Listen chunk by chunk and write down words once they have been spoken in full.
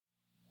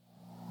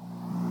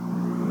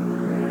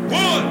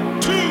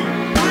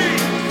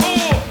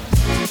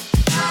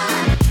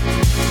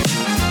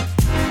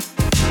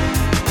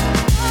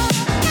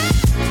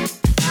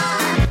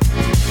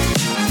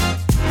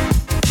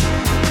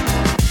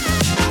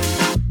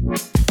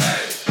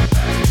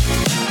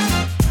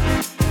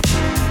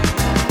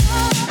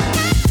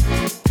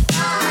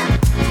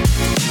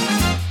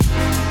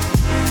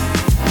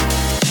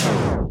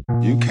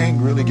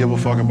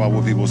talk about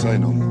what people say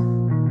no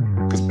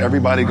more. Because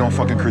everybody gonna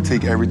fucking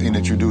critique everything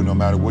that you do, no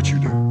matter what you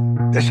do.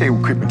 That shit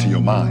will creep into your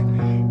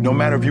mind, no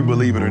matter if you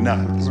believe it or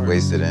not. It's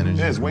wasted energy.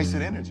 Yeah, it's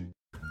wasted energy.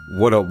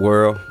 What up,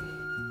 world?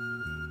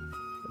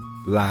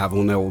 Live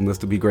on that with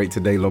Mr. Be Great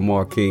today,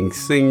 Lamar King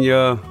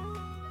Sr.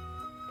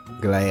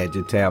 Glad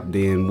you tapped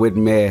in with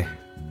me.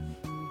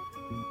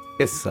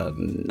 It's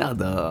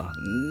another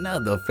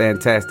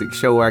fantastic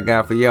show I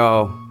got for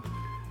y'all.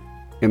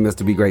 And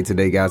Mr. Be Great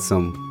today got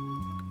some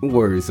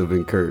words of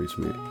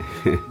encouragement.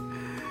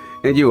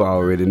 And you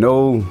already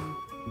know,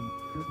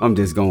 I'm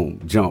just gonna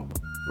jump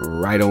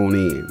right on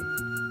in.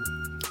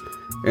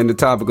 And the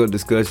topic of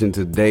discussion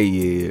today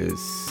is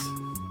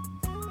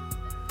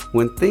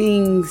when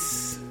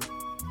things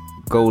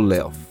go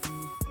left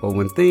or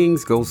when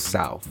things go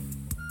south,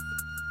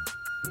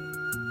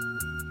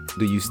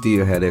 do you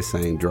still have that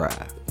same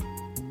drive?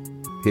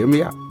 Hear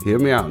me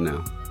out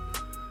now.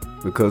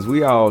 Because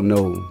we all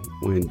know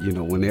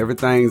when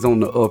everything's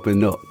on the up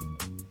and up,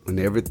 when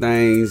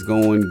everything's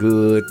going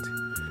good,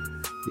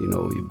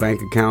 your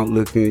bank account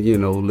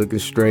looking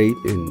straight,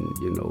 and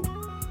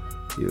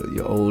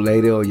your old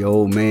lady or your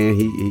old man,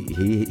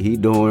 he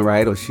doing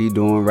right or she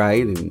doing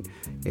right, and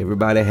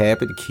everybody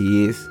happy, the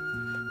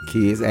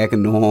kids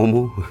acting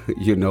normal,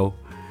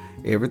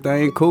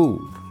 everything cool.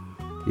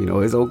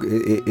 It's okay.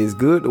 It's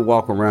good to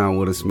walk around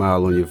with a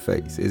smile on your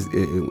face.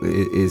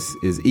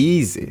 It's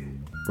easy,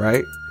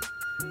 right?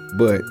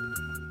 But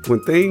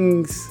when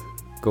things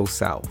go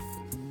south,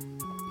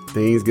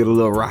 things get a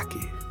little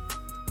rocky.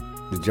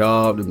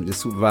 The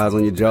supervisor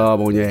on your job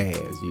on your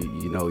ass.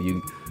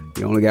 You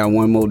only got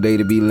one more day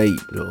to be late,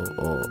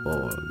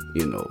 or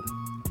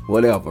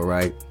whatever,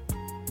 right?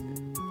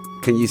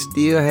 Can you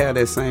still have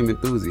that same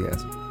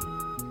enthusiasm?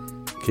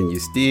 Can you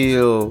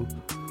still,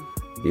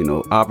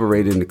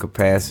 operate in the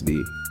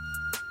capacity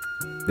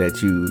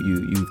that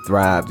you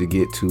thrive to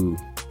get to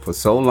for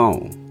so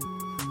long,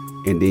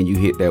 and then you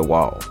hit that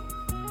wall,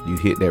 you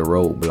hit that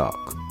roadblock?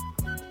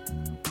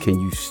 Can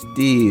you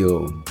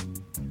still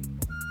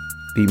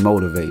be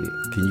motivated?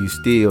 Can you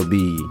still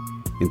be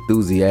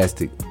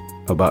enthusiastic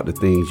about the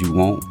things you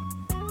want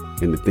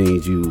and the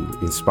things you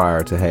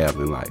inspire to have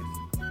in life?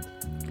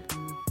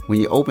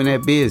 When you open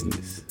that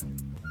business,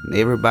 and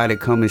everybody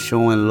coming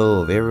showing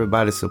love,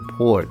 everybody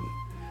supporting,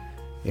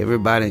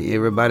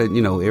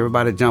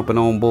 everybody jumping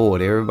on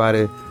board,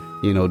 everybody,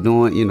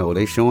 doing,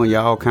 they showing you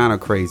all kind of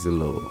crazy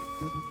love.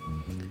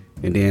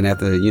 And then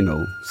after,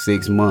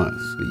 6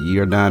 months, a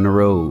year down the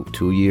road,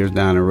 2 years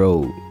down the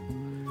road,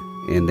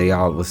 and they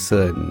all of a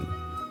sudden,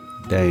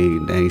 they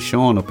ain't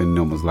showing up in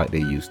numbers like they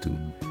used to.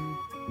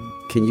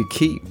 Can you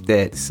keep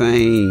that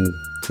same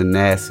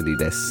tenacity,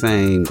 that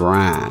same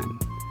grind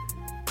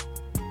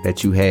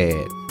that you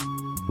had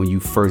when you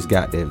first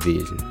got that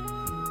vision?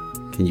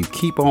 Can you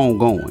keep on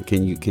going?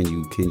 Can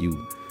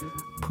you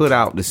put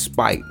out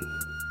despite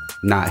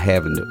not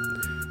having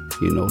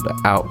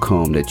the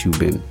outcome that you've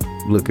been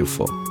looking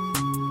for?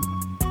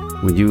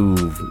 When you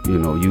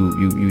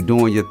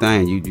doing your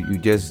thing, you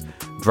just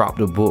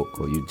dropped a book,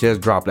 or you just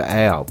dropped an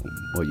album,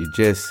 or you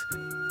just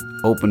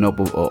open up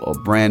a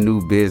brand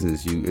new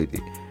business.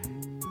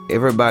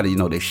 Everybody,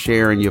 they're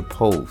sharing your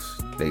posts.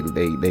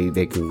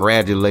 They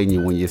congratulating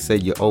you when you say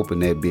you open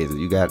that business.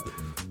 You got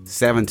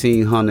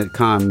 1,700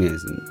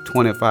 comments and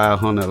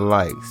 2,500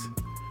 likes.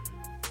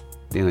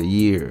 Then a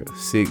year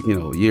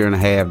and a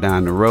half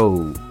down the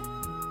road,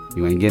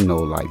 you ain't getting no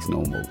likes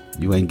no more.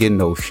 You ain't getting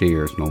no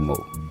shares no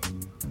more.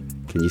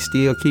 Can you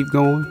still keep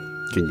going?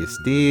 Can you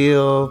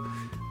still,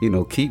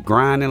 keep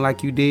grinding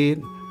like you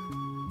did?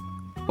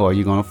 Or are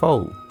you going to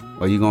fold?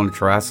 Or are you going to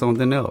try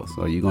something else?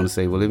 Or are you going to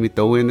say, well, let me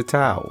throw in the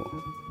towel?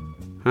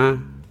 Huh?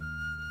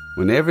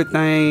 When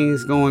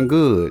everything's going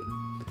good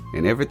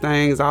and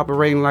everything's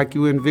operating like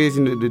you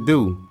envisioned it to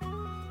do,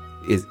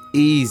 it's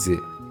easy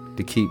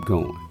to keep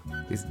going.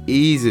 It's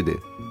easy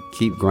to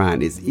keep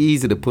grinding. It's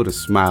easy to put a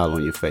smile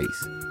on your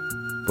face.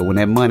 But when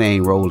that money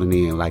ain't rolling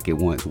in like it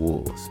once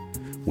was,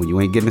 when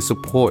you ain't getting the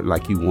support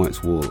like you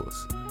once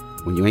was,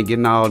 when you ain't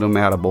getting all them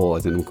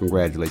attaboys and them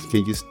congratulations,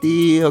 can you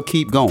still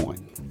keep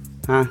going?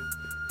 Huh?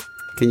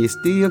 Can you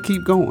still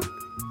keep going?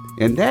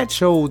 And that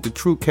shows the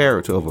true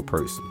character of a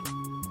person.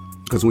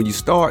 Because when you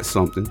start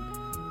something,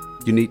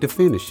 you need to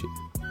finish it.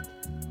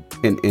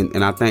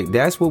 And I think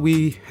that's what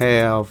we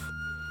have,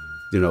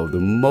 the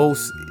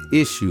most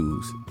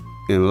issues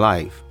in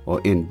life or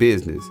in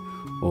business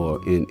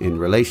or in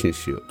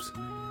relationships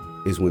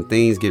is when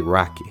things get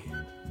rocky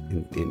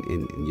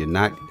and you're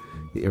not,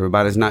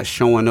 everybody's not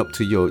showing up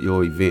to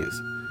your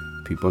events.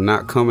 People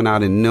not coming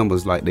out in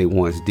numbers like they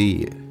once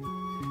did.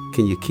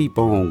 Can you keep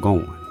on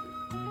going?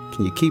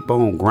 Can you keep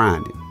on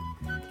grinding?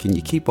 Can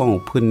you keep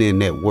on putting in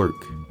that work?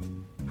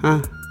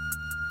 Huh?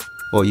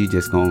 Or you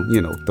just gonna,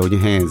 throw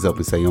your hands up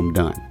and say, I'm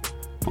done.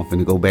 I'm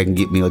finna go back and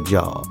get me a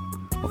job.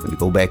 I'm finna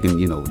go back and,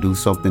 do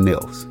something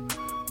else.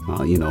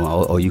 Or you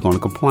gonna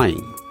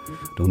complain.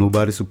 Don't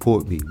nobody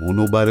support me. Won't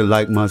nobody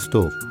like my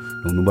stuff.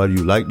 Don't nobody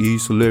like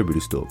these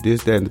celebrity stuff.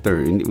 This, that, and the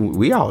third. And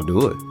we all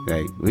do it.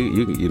 Right?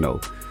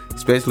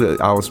 especially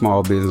our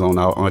small business owners,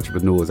 our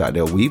entrepreneurs out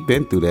there. We've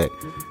been through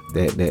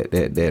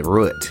that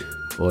rut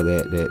or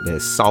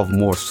that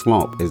sophomore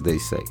slump, as they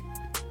say.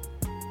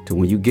 To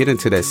when you get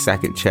into that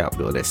second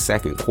chapter or that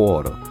second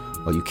quarter,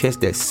 or you catch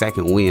that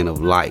second wind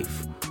of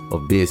life,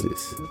 of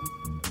business,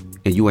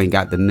 and you ain't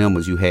got the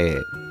numbers you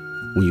had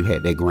when you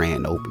had that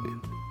grand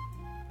opening.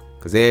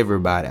 Because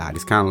everybody,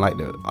 it's kind of like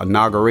the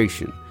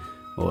inauguration,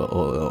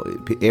 or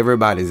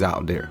everybody's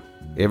out there.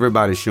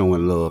 Everybody's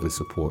showing love and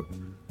support.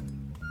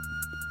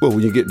 But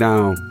when you get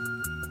down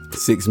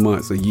 6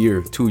 months, a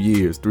year, 2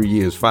 years, 3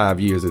 years, 5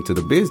 years into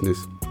the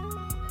business,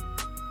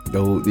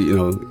 though,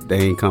 they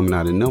ain't coming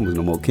out in numbers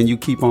no more. Can you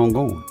keep on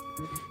going?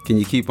 Can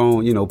you keep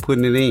on,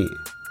 putting it in?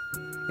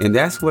 And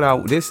that's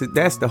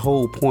that's the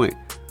whole point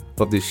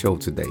of this show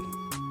today.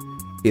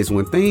 Is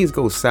when things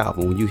go south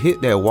and when you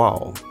hit that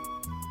wall,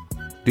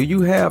 do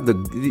you have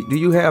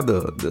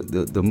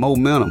the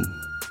momentum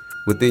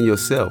within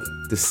yourself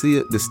to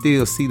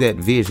still see that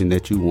vision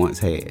that you once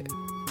had?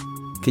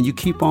 Can you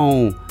keep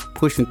on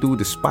pushing through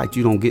despite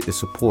you don't get the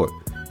support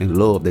and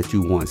love that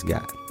you once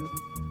got?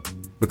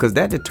 Because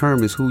that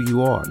determines who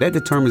you are. That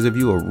determines if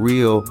you're a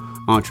real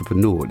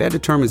entrepreneur. That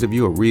determines if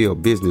you're a real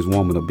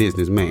businesswoman or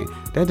businessman.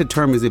 That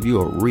determines if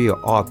you're a real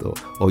author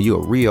or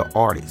you're a real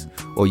artist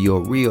or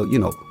you're a real,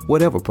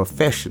 whatever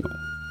professional.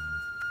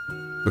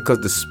 Because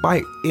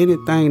despite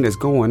anything that's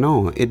going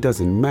on, it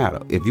doesn't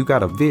matter. If you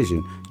got a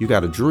vision, you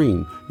got a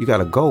dream, you got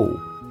a goal,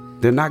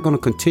 they're not going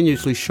to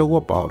continuously show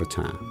up all the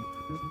time.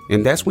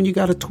 And that's when you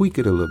got to tweak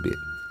it a little bit.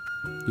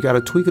 You got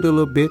to tweak it a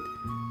little bit,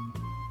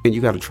 and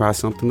you got to try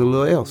something a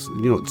little else.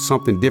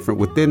 Something different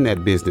within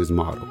that business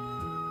model.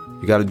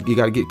 You got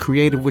to get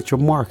creative with your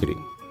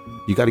marketing.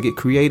 You got to get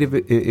creative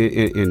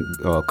in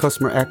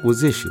customer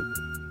acquisition.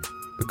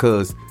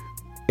 Because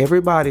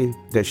everybody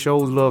that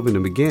shows love in the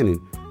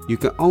beginning, you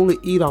can only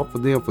eat off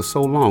of them for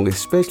so long,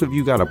 especially if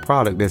you got a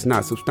product that's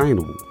not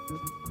sustainable.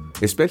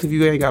 Especially if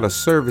you ain't got a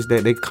service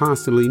that they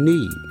constantly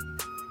need.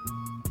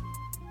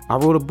 I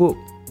wrote a book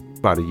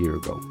about a year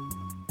ago.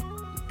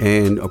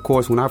 And of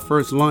course, when I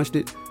first launched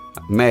it,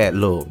 mad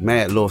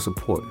love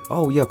support.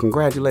 Oh yeah,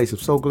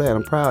 congratulations. I'm so glad.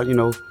 I'm proud.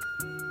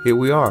 Here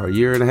we are a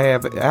year and a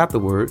half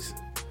afterwards.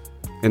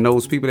 And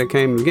those people that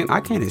came again, I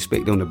can't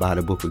expect them to buy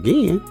the book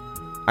again.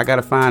 I got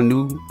to find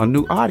a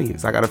new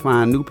audience. I got to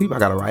find new people. I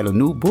got to write a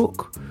new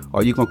book.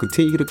 Are you going to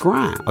continue to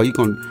grind? Are you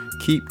going to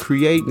keep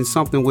creating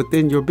something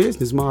within your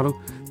business model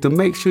to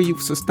make sure you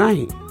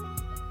sustain?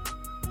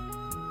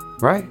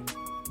 Right?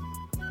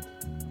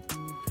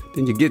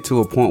 Then you get to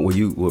a point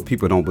where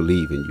people don't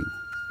believe in you.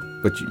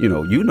 But you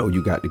know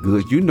you got the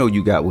goods. You know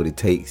you got what it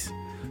takes.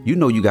 You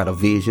know you got a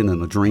vision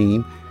and a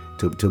dream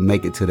to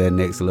make it to that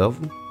next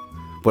level.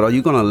 But are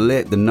you going to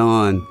let the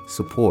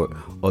non-support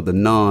or the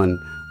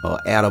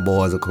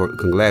attaboys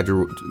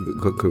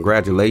or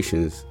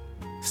congratulations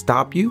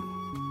stop you?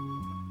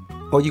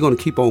 Or are you going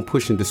to keep on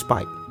pushing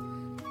despite?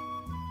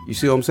 You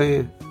see what I'm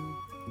saying?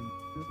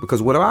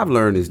 Because what I've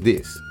learned is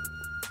this,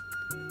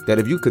 that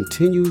if you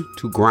continue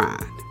to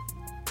grind,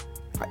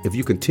 if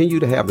you continue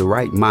to have the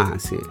right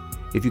mindset,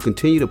 if you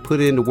continue to put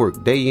in the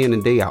work day in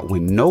and day out,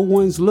 when no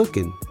one's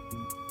looking,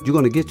 you're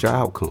going to get your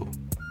outcome.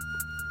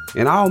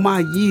 In all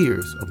my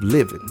years of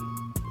living,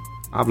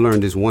 I've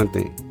learned this one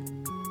thing.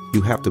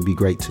 You have to be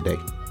great today.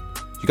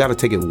 You got to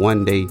take it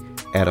one day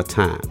at a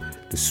time,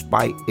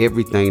 despite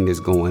everything that's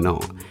going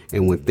on.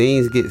 And when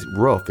things get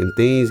rough and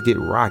things get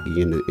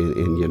rocky and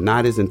you're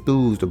not as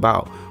enthused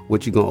about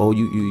what you're going to,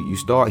 you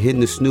start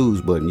hitting the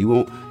snooze button.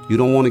 You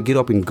don't want to get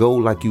up and go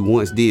like you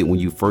once did when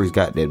you first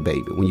got that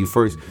baby, when you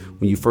first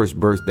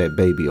birthed that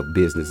baby of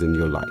business in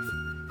your life.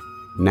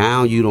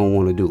 Now you don't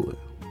want to do it.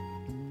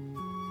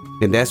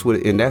 And that's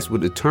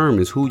what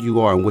determines who you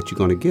are and what you're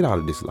going to get out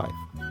of this life.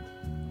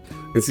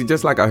 And see,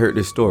 just like I heard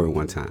this story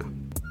one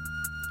time.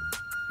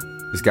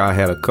 This guy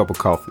had a cup of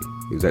coffee.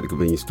 He was at the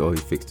convenience store. He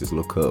fixed his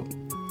little cup.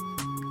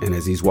 And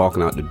as he's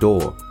walking out the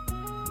door,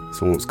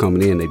 someone was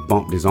coming in. They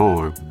bumped his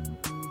arm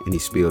and he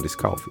spilled his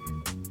coffee.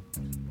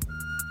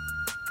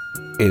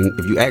 And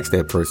if you ask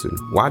that person,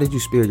 why did you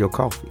spill your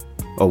coffee?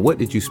 Or what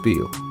did you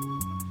spill?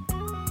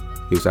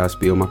 He said, I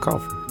spilled my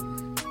coffee.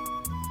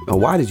 Or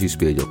why did you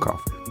spill your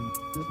coffee?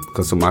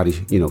 Because somebody,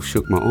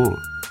 shook my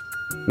arm.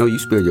 No, you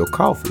spilled your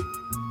coffee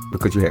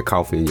because you had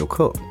coffee in your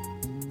cup.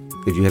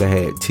 If you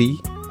had tea,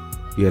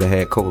 you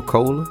had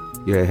Coca-Cola,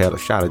 you had a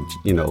shot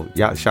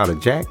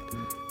of Jack,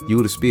 you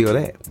would have spilled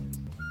that.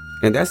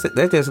 And that's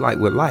just like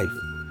with life.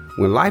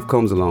 When life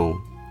comes along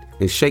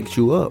and shakes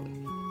you up,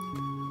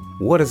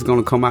 what is going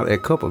to come out of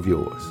that cup of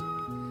yours?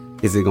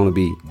 Is it going to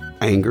be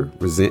anger,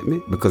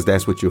 resentment, because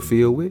that's what you're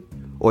filled with?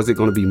 Or is it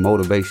going to be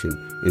motivation,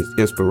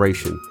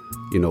 inspiration,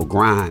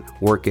 grind,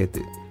 work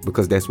ethic,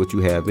 because that's what you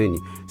have in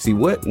you? See,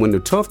 when the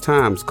tough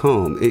times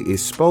come, it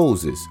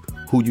exposes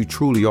who you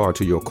truly are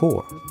to your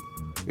core.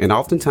 And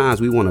oftentimes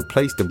we want to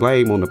place the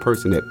blame on the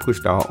person that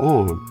pushed our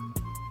arm.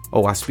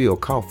 Oh, I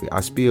spilled coffee.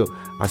 I spilled.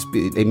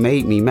 They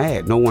made me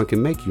mad. No one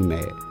can make you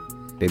mad.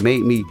 They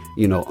made me,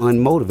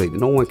 unmotivated.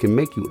 No one can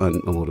make you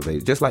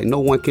unmotivated. Just like no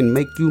one can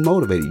make you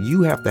motivated.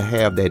 You have to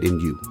have that in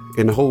you.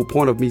 And the whole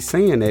point of me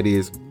saying that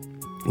is,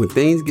 when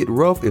things get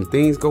rough and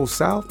things go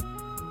south,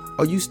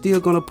 are you still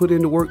going to put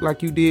in the work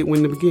like you did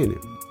in the beginning?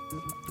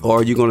 Or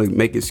are you going to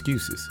make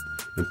excuses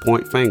and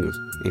point fingers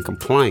and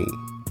complain?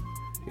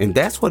 And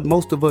that's what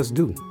most of us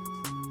do.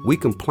 We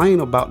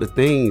complain about the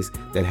things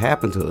that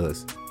happen to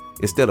us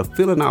instead of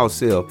filling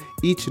ourselves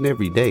each and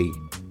every day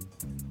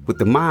with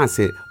the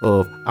mindset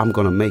of, I'm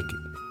going to make it.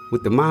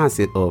 With the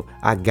mindset of,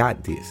 I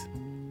got this.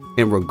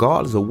 And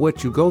regardless of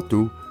what you go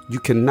through, you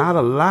cannot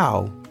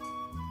allow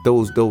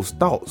those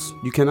thoughts.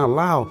 You cannot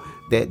allow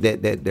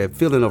that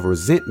feeling of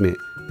resentment,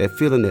 that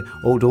feeling that,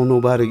 don't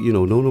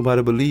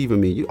nobody believe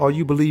in me. Are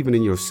you believing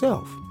in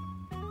yourself?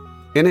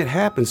 And it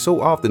happens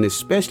so often,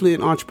 especially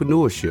in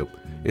entrepreneurship,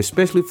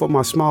 especially for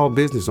my small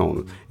business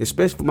owners,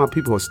 especially for my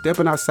people who are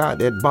stepping outside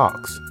that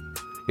box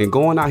and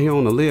going out here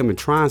on a limb and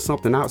trying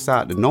something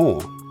outside the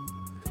norm.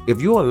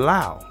 If you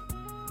allow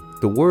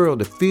the world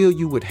to fill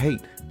you with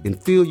hate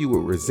and fill you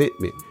with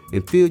resentment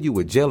and fill you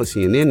with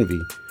jealousy and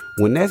envy,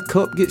 when that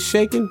cup gets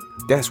shaken,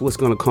 that's what's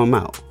going to come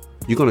out.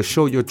 You're going to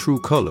show your true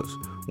colors.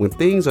 When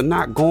things are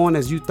not going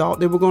as you thought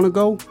they were going to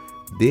go,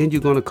 then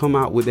you're going to come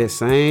out with that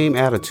same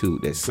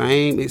attitude, that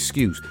same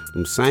excuse,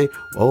 them same,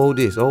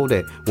 this,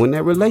 that. When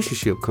that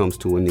relationship comes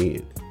to an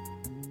end,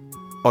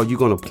 are you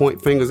going to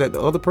point fingers at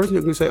the other person?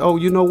 You're going to say,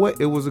 you know what?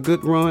 It was a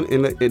good run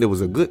and it was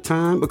a good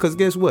time. Because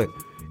guess what?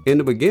 In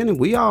the beginning,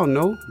 we all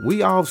know,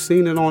 we all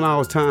seen it on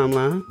our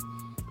timeline.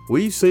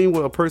 We've seen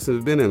where a person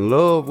has been in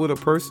love with a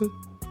person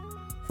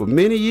for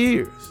many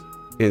years.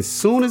 And as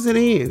soon as it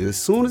ends,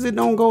 as soon as it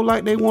don't go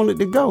like they want it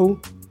to go,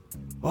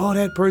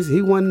 that person,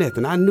 he wasn't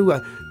nothing. I knew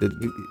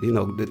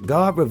that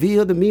God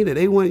revealed to me that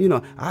they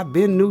weren't, I've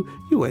been new.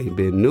 You ain't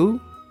been new.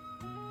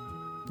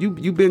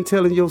 You've been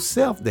telling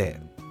yourself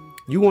that.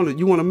 You want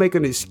to make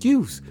an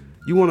excuse.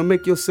 You want to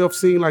make yourself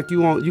seem like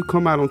you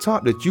come out on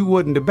top, that you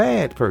wasn't the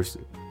bad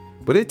person.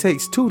 But it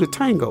takes two to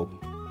tango.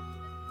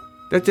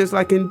 That's just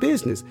like in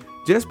business.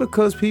 Just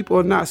because people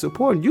are not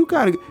supporting,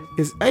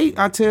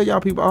 I tell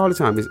y'all people all the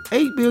time, there's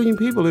 8 billion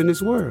people in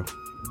this world.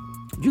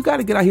 You got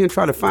to get out here and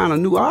try to find a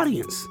new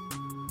audience.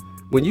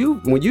 When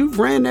you've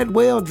ran that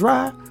well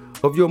dry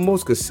of your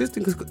most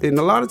consistent, and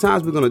a lot of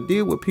times we're going to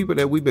deal with people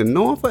that we've been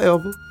knowing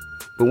forever,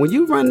 but when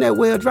you run that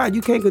well dry,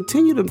 you can't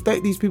continue to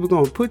think these people are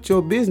going to put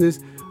your business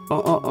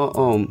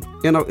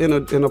in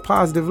a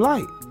positive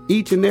light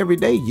each and every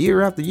day,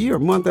 year after year,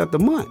 month after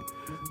month.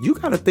 You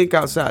got to think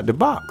outside the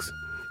box.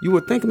 You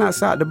were thinking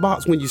outside the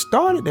box when you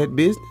started that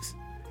business,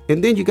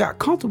 and then you got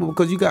comfortable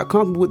because you got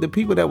comfortable with the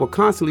people that were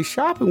constantly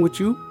shopping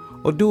with you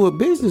or doing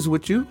business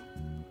with you.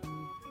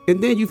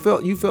 And then you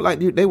felt like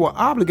they were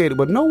obligated,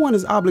 but no one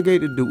is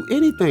obligated to do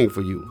anything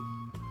for you.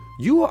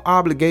 You are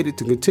obligated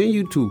to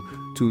continue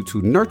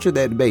to nurture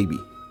that baby,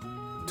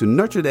 to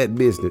nurture that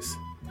business,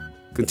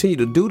 continue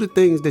to do the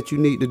things that you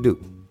need to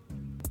do.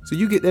 So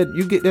you get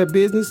that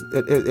business,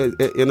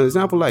 an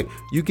example like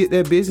you get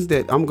that business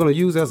that I'm going to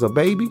use as a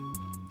baby.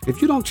 If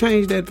you don't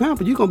change that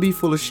pamper, you're going to be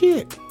full of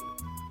shit.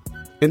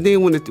 And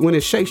then when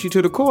it shakes you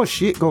to the core,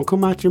 shit going to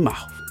come out your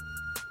mouth.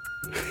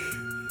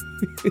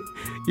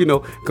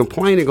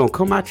 Complaining going to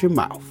come out your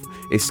mouth.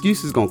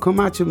 Excuses going to come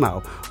out your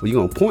mouth. Or you're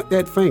going to point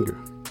that finger.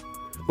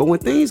 But when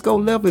things go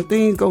left and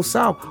things go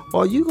south,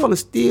 are you going to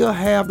still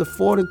have the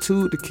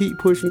fortitude to keep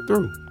pushing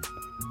through?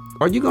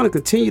 Are you going to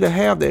continue to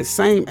have that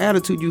same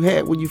attitude you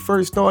had when you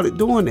first started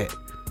doing that?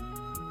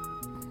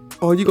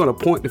 Or are you going to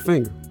point the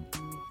finger?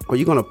 Or are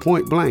you going to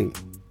point blame?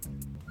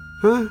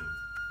 Huh?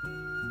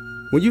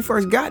 When you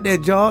first got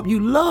that job, you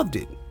loved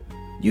it.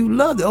 You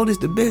loved it. This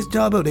is the best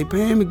job ever. They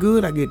paying me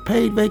good. I get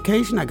paid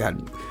vacation. I got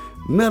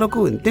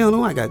medical and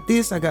dental. I got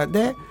this. I got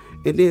that.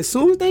 And then as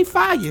soon as they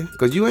fire you,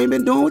 because you ain't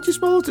been doing what you're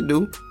supposed to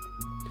do,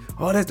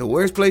 that's the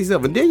worst place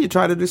ever. And then you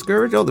try to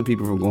discourage other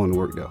people from going to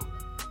work, though.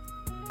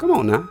 Come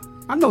on now.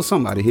 I know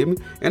somebody hear me.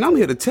 And I'm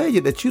here to tell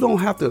you that you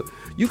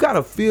got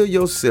to fill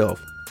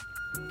yourself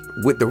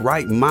with the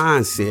right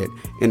mindset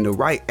and the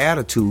right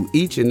attitude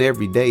each and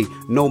every day,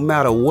 no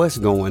matter what's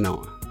going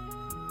on.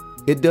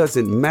 It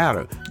doesn't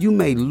matter. You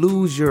may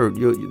lose your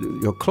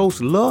close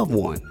loved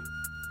one,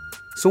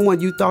 someone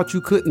you thought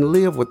you couldn't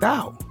live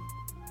without.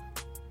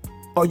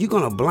 Are you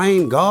going to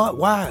blame God?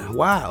 Why?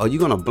 Are you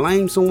going to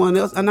blame someone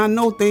else? And I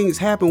know things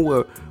happen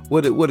where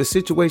a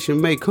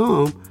situation may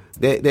come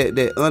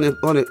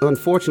that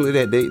unfortunately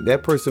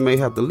that person may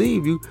have to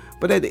leave you.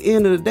 But at the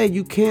end of the day,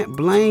 you can't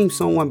blame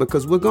someone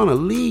because we're going to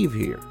leave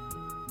here.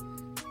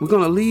 We're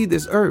going to leave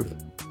this earth.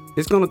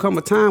 It's going to come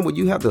a time where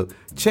you have to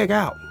check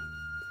out.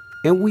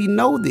 And we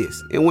know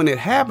this. And when it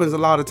happens, a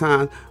lot of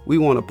times we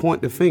want to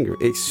point the finger,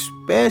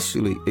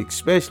 especially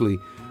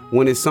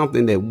when it's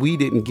something that we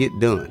didn't get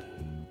done.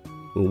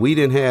 When we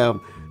didn't have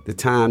the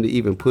time to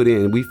even put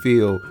in, we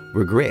feel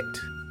regret.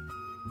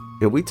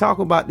 And we talk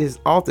about this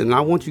often, and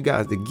I want you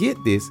guys to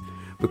get this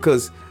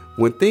because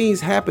when things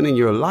happen in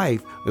your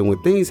life and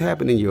when things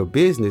happen in your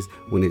business,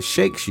 when it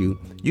shakes you,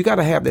 you got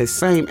to have that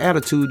same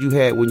attitude you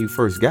had when you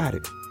first got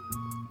it.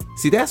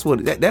 See, that's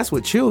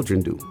what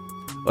children do.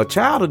 A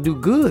child will do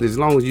good as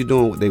long as you're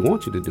doing what they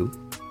want you to do.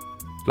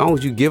 As long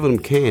as you're giving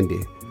them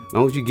candy, as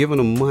long as you're giving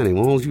them money, as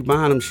long as you're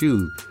buying them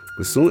shoes.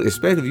 But soon,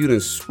 especially if you done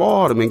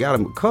spoiled them and got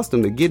them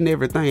accustomed to getting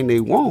everything they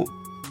want.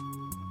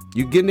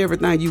 You getting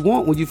everything you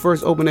want when you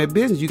first open that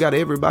business. You got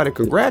everybody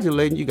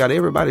congratulating. You got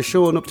everybody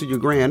showing up to your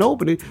grand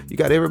opening. You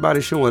got everybody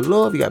showing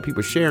love. You got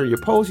people sharing your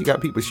posts. You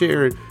got people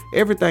sharing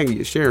everything.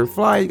 You're sharing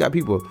flyers. You got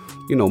people,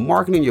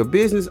 marketing your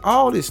business,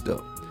 all this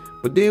stuff.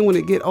 But then when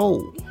it get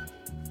old,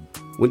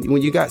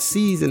 when you got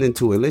seasoned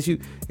into it, when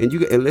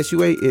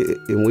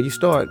you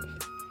start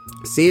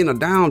seeing a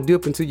down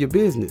dip into your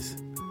business,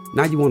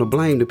 now you want to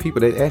blame the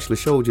people that actually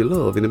showed you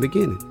love in the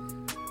beginning.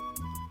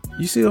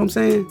 You see what I'm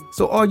saying?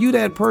 So are you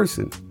that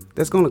person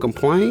that's going to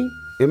complain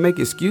and make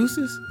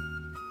excuses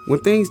when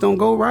things don't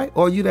go right?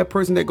 Or are you that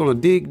person that's going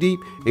to dig deep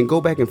and go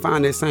back and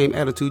find that same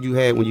attitude you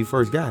had when you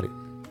first got it?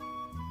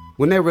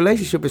 When that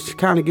relationship is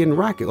kind of getting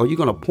rocky, are you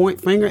going to point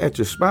finger at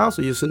your spouse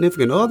or your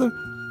significant other?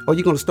 Or are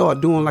you going to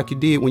start doing like you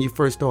did when you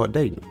first started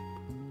dating?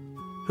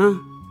 Huh?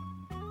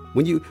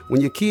 When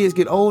your kids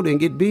get older and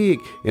get big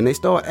and they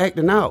start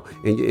acting out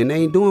and they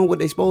ain't doing what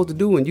they supposed to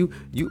do, and you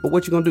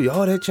what you gonna do?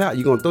 Oh, that child,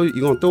 you gonna throw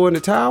in the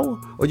towel,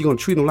 or you gonna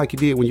treat them like you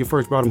did when you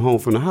first brought them home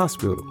from the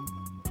hospital?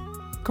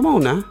 Come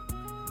on now,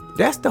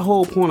 that's the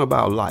whole point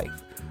about life.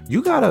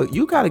 You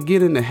gotta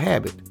get in the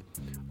habit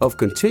of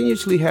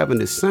continuously having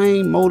the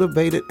same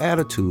motivated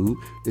attitude,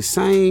 the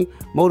same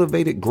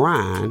motivated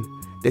grind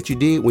that you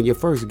did when you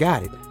first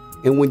got it.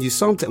 And when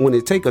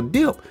it take a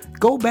dip,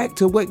 go back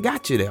to what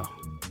got you there.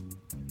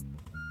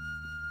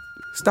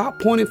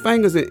 Stop pointing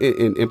fingers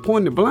and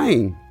pointing the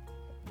blame.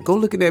 Go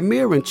look in that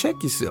mirror and check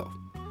yourself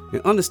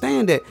and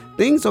understand that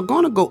things are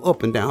going to go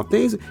up and down.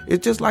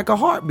 It's just like a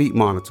heartbeat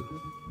monitor.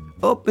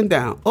 Up and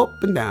down, up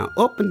and down,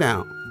 up and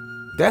down.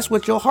 That's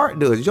what your heart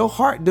does. Your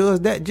heart does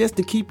that just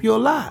to keep you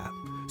alive.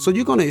 So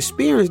you're going to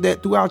experience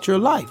that throughout your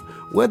life,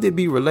 whether it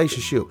be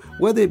relationship,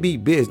 whether it be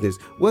business,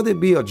 whether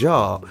it be a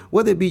job,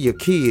 whether it be your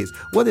kids,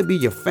 whether it be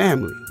your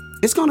family.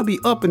 It's going to be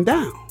up and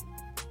down.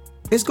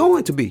 It's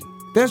going to be.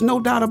 There's no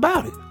doubt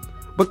about it.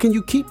 But can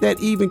you keep that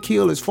even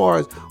keel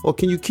or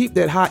can you keep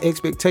that high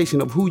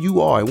expectation of who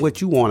you are and what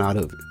you want out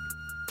of it?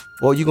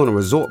 Or are you going to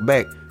resort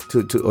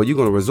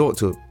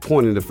to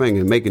pointing the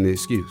finger and making the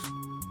excuse?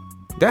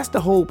 That's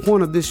the whole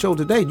point of this show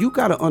today. You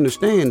got to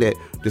understand that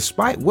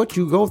despite what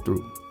you go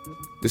through,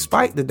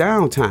 despite the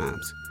down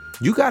times,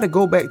 you got to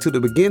go back to the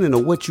beginning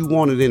of what you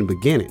wanted in the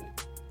beginning.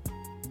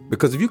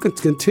 Because if you can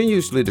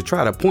continuously to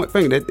try to point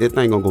finger, that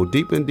thing going to go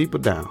deeper and deeper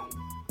down.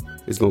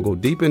 It's going to go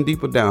deeper and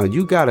deeper down.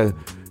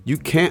 You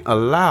can't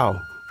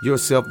allow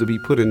yourself to be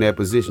put in that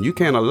position. You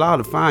can't allow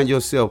to find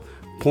yourself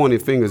pointing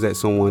fingers at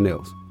someone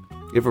else.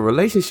 If a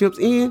relationship's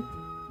in,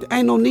 there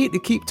ain't no need to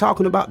keep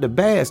talking about the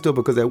bad stuff,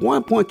 because at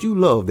one point you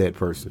love that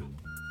person.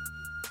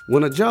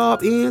 When a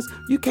job ends,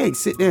 you can't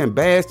sit there and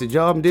bash the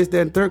job and this,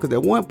 that, and third, because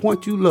at one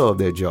point you love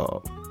that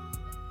job.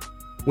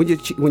 When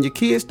your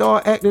kids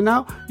start acting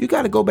out, you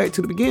got to go back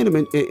to the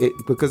beginning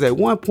because at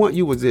one point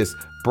you was just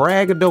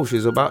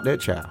braggadocious about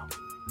that child.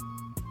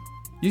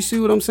 You see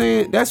what I'm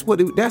saying? That's what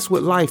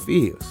life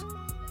is.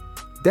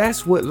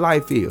 That's what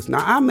life is.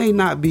 Now, I may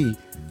not be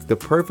the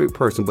perfect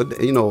person, but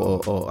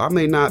I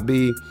may not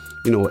be,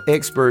 an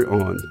expert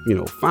on,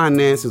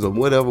 finances or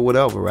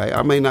whatever, right?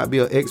 I may not be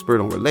an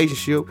expert on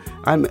relationship.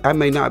 I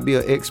may not be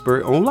an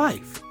expert on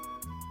life.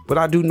 But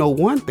I do know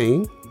one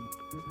thing.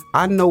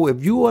 I know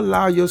if you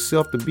allow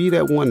yourself to be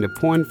that one that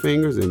pointing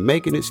fingers and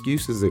making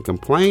excuses and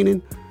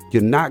complaining,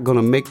 you're not going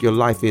to make your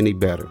life any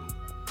better.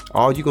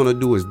 All you're going to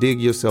do is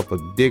dig yourself a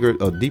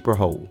deeper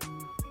hole.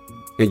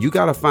 And you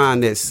got to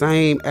find that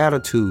same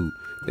attitude,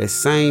 that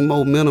same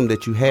momentum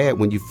that you had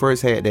when you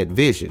first had that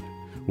vision,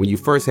 when you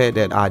first had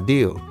that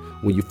ideal,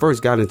 when you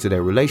first got into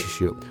that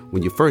relationship,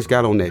 when you first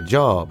got on that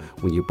job,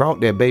 when you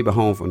brought that baby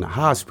home from the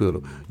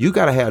hospital. You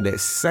got to have that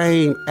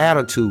same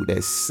attitude,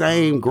 that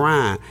same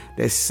grind,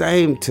 that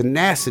same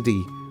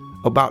tenacity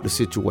about the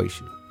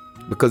situation.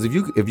 Because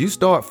if you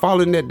start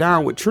following that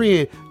downward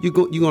trend, you're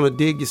going to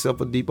dig yourself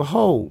a deeper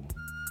hole.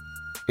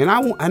 And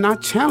I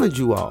challenge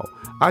you all.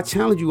 I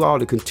challenge you all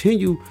to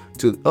continue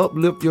to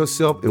uplift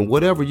yourself in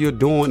whatever you're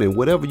doing and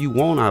whatever you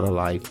want out of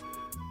life.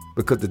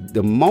 Because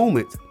the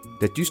moment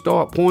that you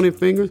start pointing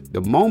fingers,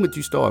 the moment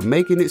you start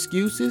making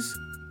excuses,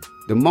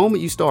 the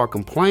moment you start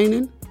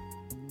complaining,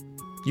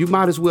 you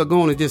might as well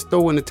go on and just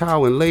throw in the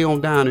towel and lay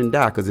on down and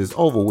die, because it's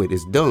over with.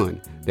 It's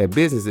done. That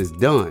business is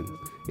done.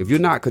 If you're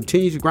not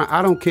continuing to grind,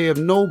 I don't care if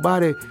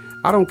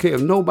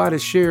nobody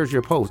shares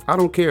your post. I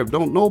don't care if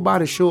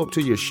nobody show up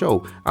to your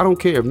show. I don't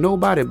care if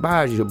nobody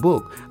buys your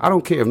book. I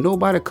don't care if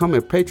nobody come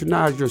and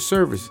patronize your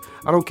service.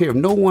 I don't care if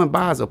no one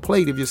buys a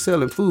plate if you're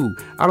selling food.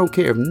 I don't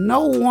care if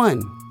no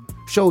one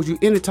shows you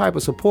any type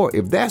of support.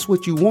 If that's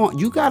what you want,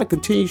 you got to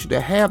continue to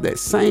have that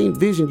same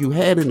vision you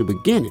had in the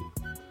beginning.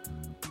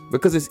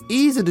 Because it's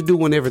easy to do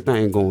when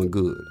everything going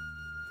good.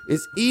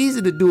 It's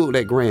easy to do it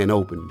at grand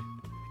opening.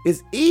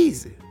 It's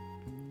easy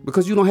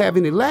because you don't have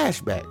any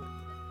lashback.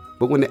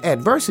 But when the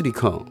adversity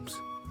comes,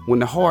 When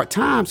the hard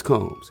times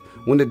comes,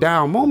 when the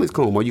down moments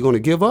come, are you going to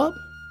give up?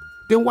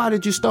 Then why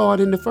did you start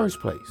in the first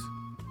place?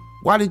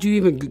 Why did you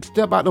even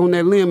step out on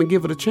that limb and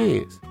give it a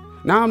chance?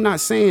 Now, I'm not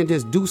saying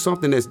just do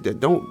something that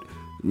don't,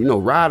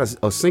 ride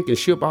a sinking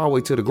ship all the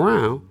way to the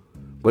ground.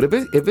 But if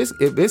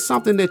it's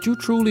something that you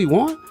truly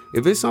want,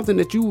 if it's something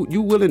that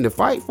you willing to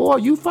fight for,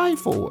 you fight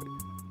for it.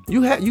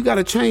 You got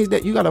to change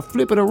that. You got to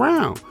flip it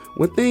around.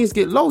 When things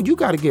get low, you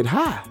got to get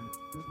high.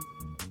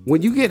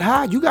 When you get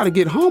high, you got to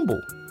get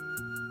humble.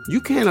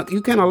 You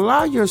can't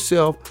allow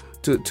yourself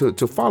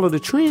to follow the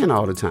trend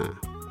all the time.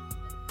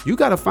 You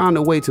got to find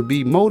a way to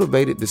be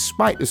motivated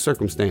despite the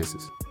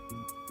circumstances.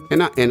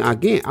 And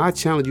again, I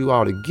challenge you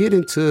all to get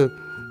into,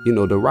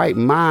 the right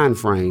mind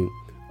frame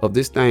of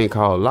this thing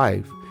called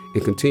life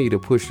and continue to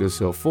push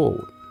yourself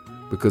forward.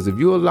 Because if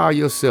you allow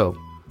yourself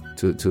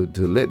to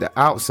let the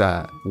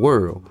outside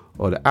world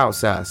or the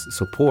outside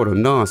support or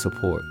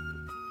non-support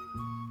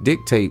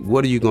dictate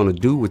what are you going to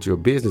do with your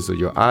business or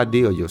your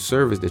idea or your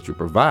service that you're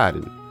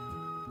providing,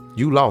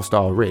 you lost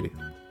already.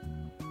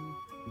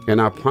 And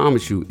I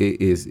promise you,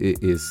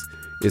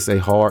 it's a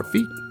hard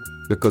feat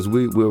because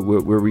we're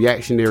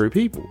reactionary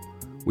people.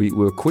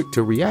 We're quick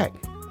to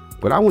react.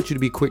 But I want you to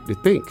be quick to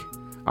think.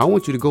 I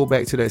want you to go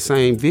back to that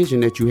same vision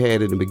that you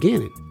had in the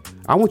beginning.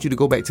 I want you to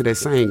go back to that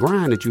same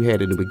grind that you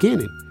had in the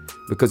beginning.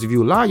 Because if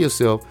you allow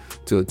yourself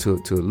to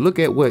look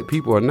at what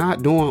people are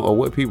not doing or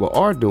what people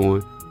are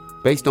doing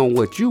based on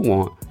what you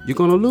want, you're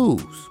going to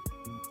lose.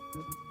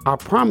 I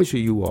promise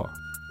you are.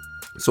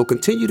 So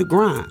continue to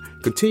grind,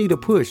 continue to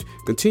push,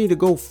 continue to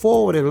go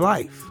forward in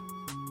life.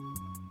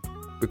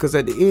 Because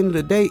at the end of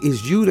the day,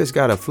 it's you that's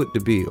got to foot the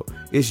bill.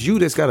 It's you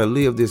that's got to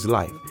live this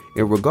life.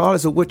 And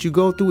regardless of what you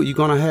go through, you're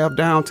going to have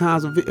down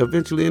times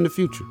eventually in the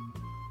future.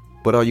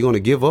 But are you going to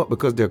give up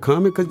because they're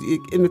coming?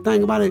 And the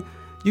thing about it,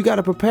 you got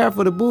to prepare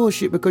for the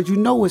bullshit because you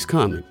know it's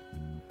coming.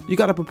 You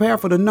got to prepare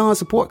for the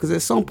non-support because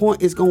at some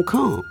point it's going to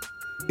come.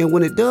 And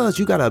when it does,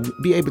 you got to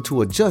be able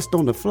to adjust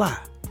on the fly,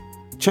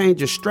 change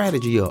your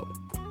strategy up,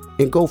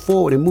 and go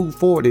forward and move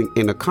forward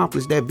and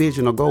accomplish that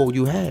vision or goal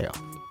you have.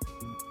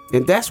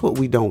 And that's what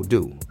we don't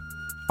do.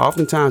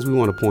 Oftentimes we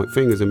want to point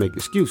fingers and make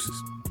excuses.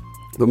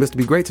 But Mr.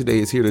 Be Great today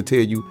is here to tell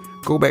you,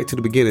 go back to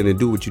the beginning and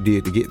do what you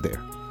did to get there.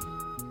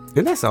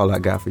 And that's all I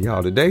got for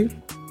y'all today.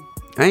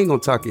 I ain't going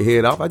to talk your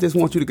head off. I just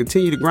want you to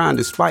continue to grind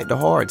despite the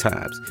hard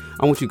times.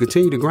 I want you to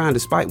continue to grind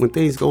despite when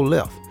things go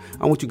left.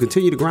 I want you to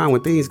continue to grind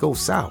when things go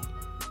south.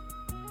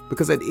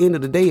 Because at the end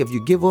of the day, if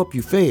you give up,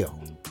 you fail.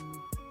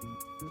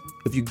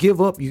 If you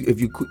give up,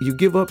 you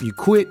give up, you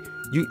quit.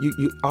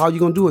 You all you're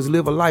gonna do is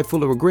live a life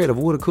full of regret of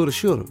woulda, coulda,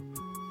 shoulda.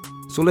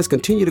 So let's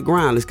continue to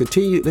grind. Let's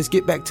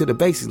get back to the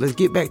basics. Let's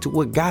get back to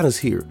what got us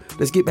here.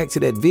 Let's get back to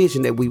that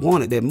vision that we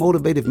wanted, that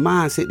motivative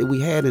mindset that we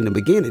had in the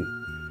beginning.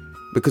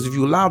 Because if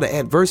you allow the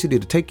adversity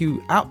to take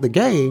you out the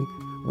game,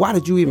 why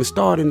did you even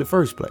start in the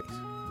first place?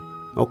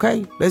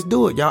 Okay, let's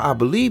do it, y'all. I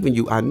believe in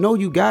you. I know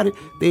you got it.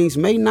 Things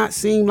may not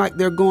seem like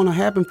they're going to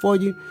happen for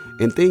you,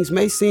 and things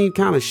may seem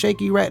kind of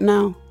shaky right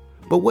now.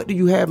 But what do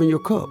you have in your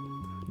cup?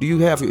 Do you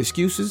have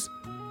excuses?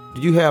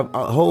 Do you have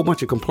a whole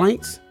bunch of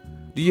complaints?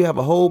 Do you have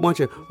a whole bunch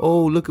of,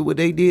 oh, look at what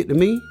they did to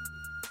me?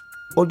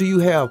 Or do you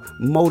have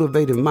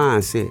motivated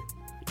mindset?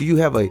 Do you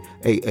have a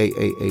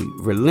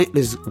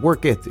relentless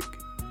work ethic?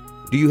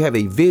 Do you have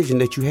a vision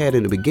that you had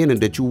in the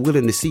beginning that you're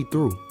willing to see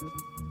through?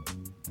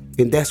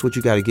 And that's what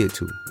you got to get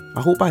to.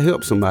 I hope I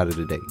helped somebody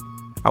today.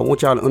 I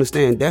want y'all to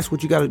understand that's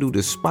what you got to do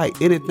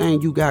despite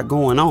anything you got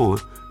going on.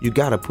 You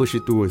got to push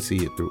it through and see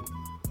it through.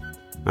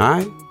 All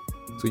right?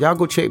 So y'all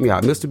go check me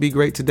out. Mr. Be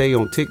Great Today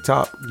on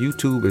TikTok,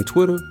 YouTube, and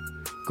Twitter.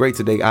 Great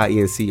Today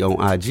INC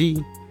on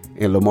IG.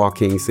 And Lamar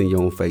King Senior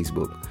on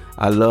Facebook.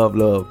 I love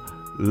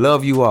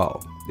you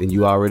all. And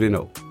you already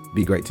know.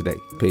 Be great today.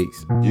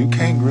 Peace. You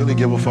can't really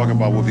give a fuck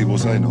about what people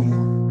say no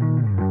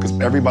more. Because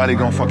everybody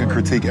gonna fucking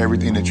critique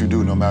everything that you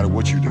do no matter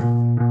what you do.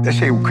 That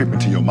shit will creep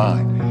into your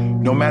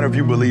mind. No matter if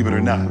you believe it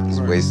or not. It's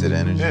wasted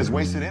energy. Yeah, it's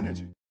wasted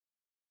energy.